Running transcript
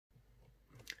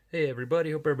Hey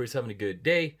everybody, hope everybody's having a good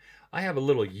day. I have a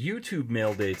little YouTube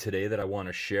mail day today that I want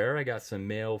to share. I got some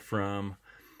mail from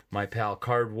my pal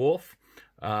Card Wolf,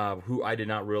 who I did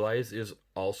not realize is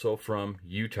also from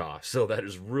Utah. So that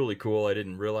is really cool. I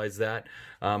didn't realize that.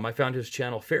 I found his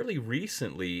channel fairly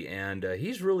recently, and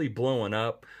he's really blowing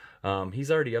up.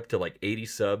 He's already up to like 80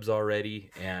 subs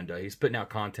already, and he's putting out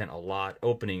content a lot,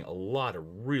 opening a lot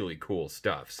of really cool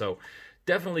stuff. So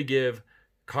definitely give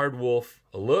Card Wolf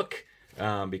a look.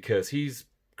 Because he's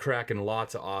cracking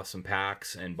lots of awesome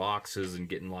packs and boxes and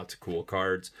getting lots of cool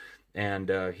cards. And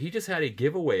he just had a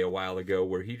giveaway a while ago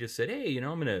where he just said, hey, you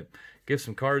know, I'm going to give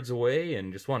some cards away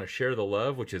and just want to share the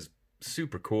love, which is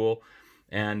super cool.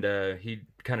 And he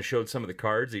kind of showed some of the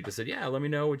cards. He just said, yeah, let me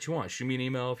know what you want. Shoot me an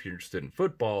email if you're interested in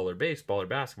football or baseball or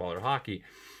basketball or hockey.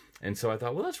 And so I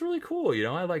thought, well, that's really cool. You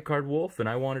know, I like Card Wolf and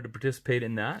I wanted to participate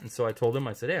in that. And so I told him,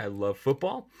 I said, hey, I love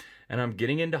football and I'm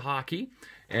getting into hockey.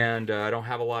 And I don't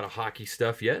have a lot of hockey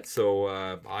stuff yet. So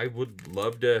I would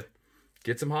love to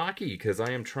get some hockey because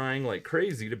I am trying like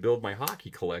crazy to build my hockey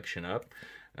collection up.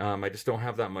 I just don't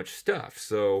have that much stuff.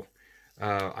 So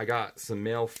I got some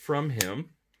mail from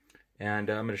him. And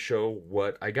I'm going to show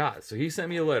what I got. So he sent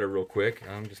me a letter real quick.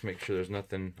 Just make sure there's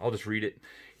nothing. I'll just read it.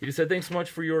 He just said, thanks so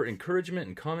much for your encouragement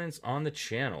and comments on the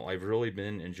channel. I've really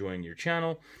been enjoying your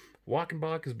channel. Walk and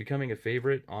Bach is becoming a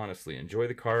favorite. Honestly, enjoy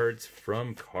the cards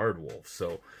from Card Wolf.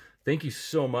 So thank you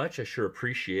so much. I sure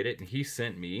appreciate it. And he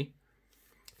sent me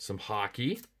some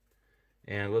hockey.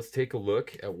 And let's take a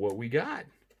look at what we got.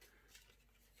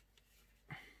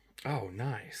 Oh,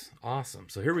 nice. Awesome.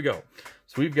 So here we go.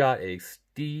 So we've got a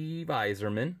Steve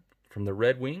Yzerman from the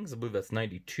Red Wings. I believe that's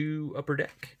 92 Upper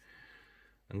Deck.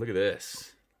 And look at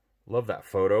this. Love that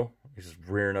photo. He's just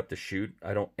rearing up the chute.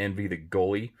 I don't envy the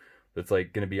goalie that's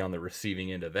like going to be on the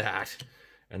receiving end of that.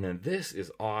 And then this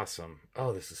is awesome.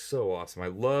 Oh, this is so awesome. I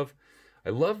love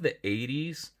the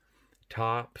 80s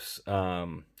Topps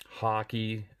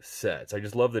hockey sets. I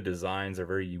just love the designs. They're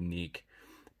very unique.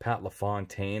 Pat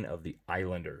LaFontaine of the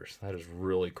Islanders. That is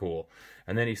really cool.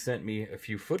 And then he sent me a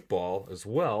few football as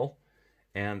well.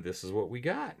 And this is what we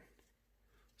got.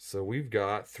 So we've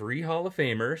got 3 Hall of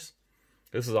Famers.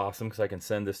 This is awesome because I can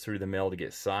send this through the mail to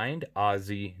get signed.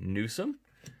 Ozzie Newsome.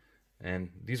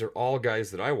 And these are all guys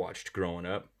that I watched growing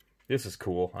up. This is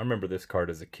cool. I remember this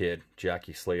card as a kid.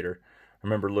 Jackie Slater. I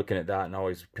remember looking at that and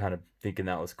always kind of thinking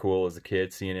that was cool as a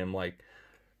kid. Seeing him like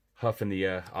huffing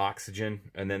the oxygen.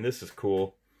 And then this is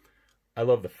cool. I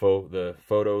love the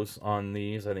photos on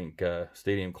these. I think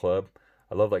Stadium Club.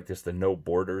 I love like just the no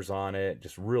borders on it.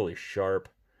 Just really sharp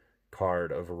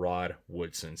card of Rod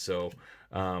Woodson. So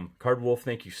Card Wolf,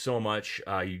 thank you so much.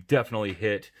 You definitely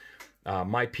hit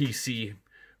my PC.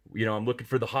 You know, I'm looking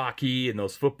for the hockey and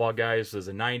those football guys. As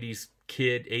a 90s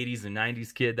kid, 80s and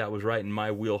 90s kid, that was right in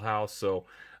my wheelhouse. So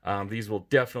these will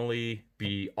definitely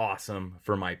be awesome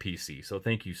for my PC. So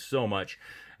thank you so much.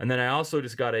 And then I also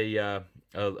just got a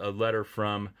letter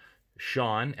from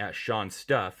Shawn at Shawn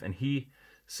Stuff, and he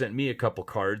sent me a couple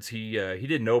cards. He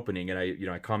did an opening, and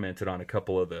I commented on a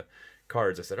couple of the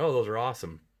cards. I said, oh, those are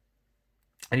awesome.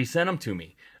 And he sent them to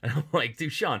me. And I'm like,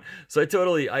 dude, Shawn. So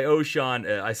I owe Shawn,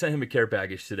 I sent him a care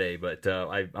package today, but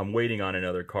I'm waiting on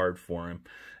another card for him.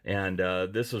 And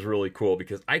this was really cool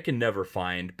because I can never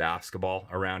find basketball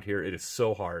around here. It is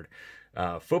so hard.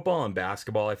 Football and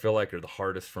basketball, I feel like, are the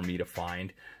hardest for me to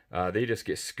find. They just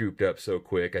get scooped up so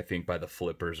quick, I think, by the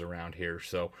flippers around here.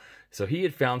 So he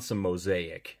had found some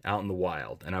mosaic out in the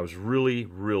wild, and I was really,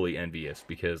 really envious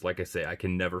because, like I say, I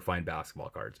can never find basketball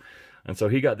cards. And so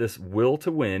he got this Will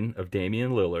to Win of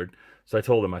Damian Lillard. So I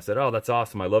told him, I said, oh, that's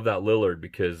awesome. I love that Lillard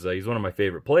because he's one of my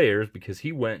favorite players because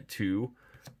he went to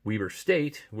Weber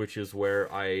State, which is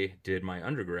where I did my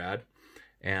undergrad.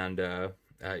 And it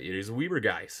is a Weber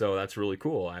guy, so that's really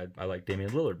cool. I like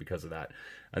Damian Lillard because of that.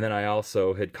 And then I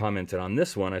also had commented on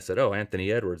this one. I said, oh,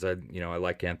 Anthony Edwards. I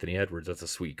like Anthony Edwards. That's a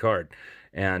sweet card.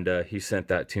 And he sent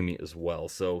that to me as well.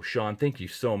 So, Shawn, thank you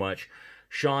so much.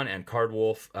 Shawn and Card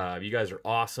Wolf, you guys are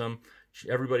awesome.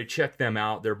 Everybody check them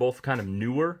out. They're both kind of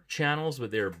newer channels,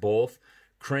 but they're both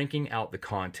cranking out the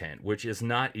content, which is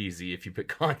not easy if you put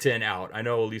content out. I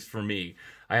know, at least for me,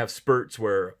 I have spurts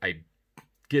where I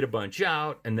get a bunch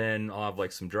out and then I'll have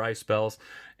like some dry spells,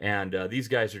 and these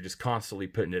guys are just constantly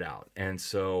putting it out, and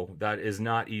so that is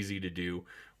not easy to do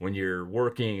when you're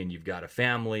working and you've got a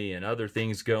family and other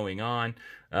things going on,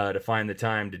 to find the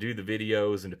time to do the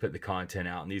videos and to put the content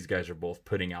out. And these guys are both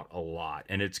putting out a lot,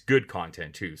 and it's good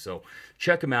content too. So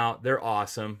check them out. They're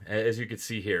awesome. As you can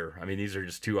see here, I mean, these are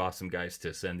just two awesome guys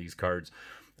to send these cards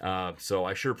So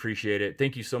I sure appreciate it.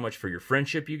 Thank you so much for your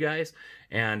friendship, you guys.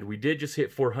 And we did just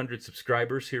hit 400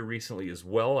 subscribers here recently as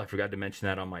well. I forgot to mention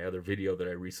that on my other video that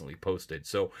I recently posted.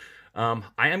 So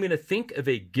I am going to think of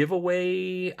a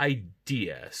giveaway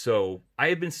idea. So I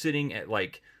have been sitting at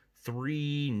like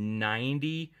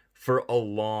 390 for a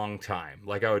long time.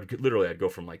 Like I'd go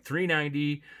from like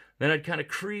 390, then I'd kind of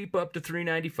creep up to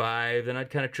 395, then I'd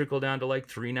kind of trickle down to like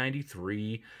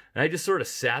 393, and I just sort of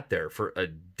sat there for a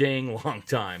dang long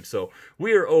time. So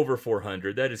we are over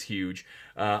 400. That is huge.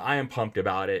 I am pumped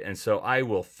about it, and so I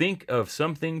will think of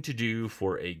something to do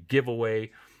for a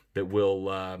giveaway that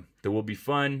will be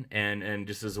fun and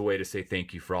just as a way to say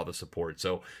thank you for all the support.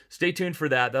 So stay tuned for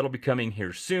that. That'll be coming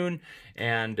here soon.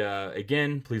 And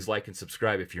again, please like and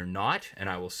subscribe if you're not, and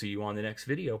I will see you on the next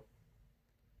video.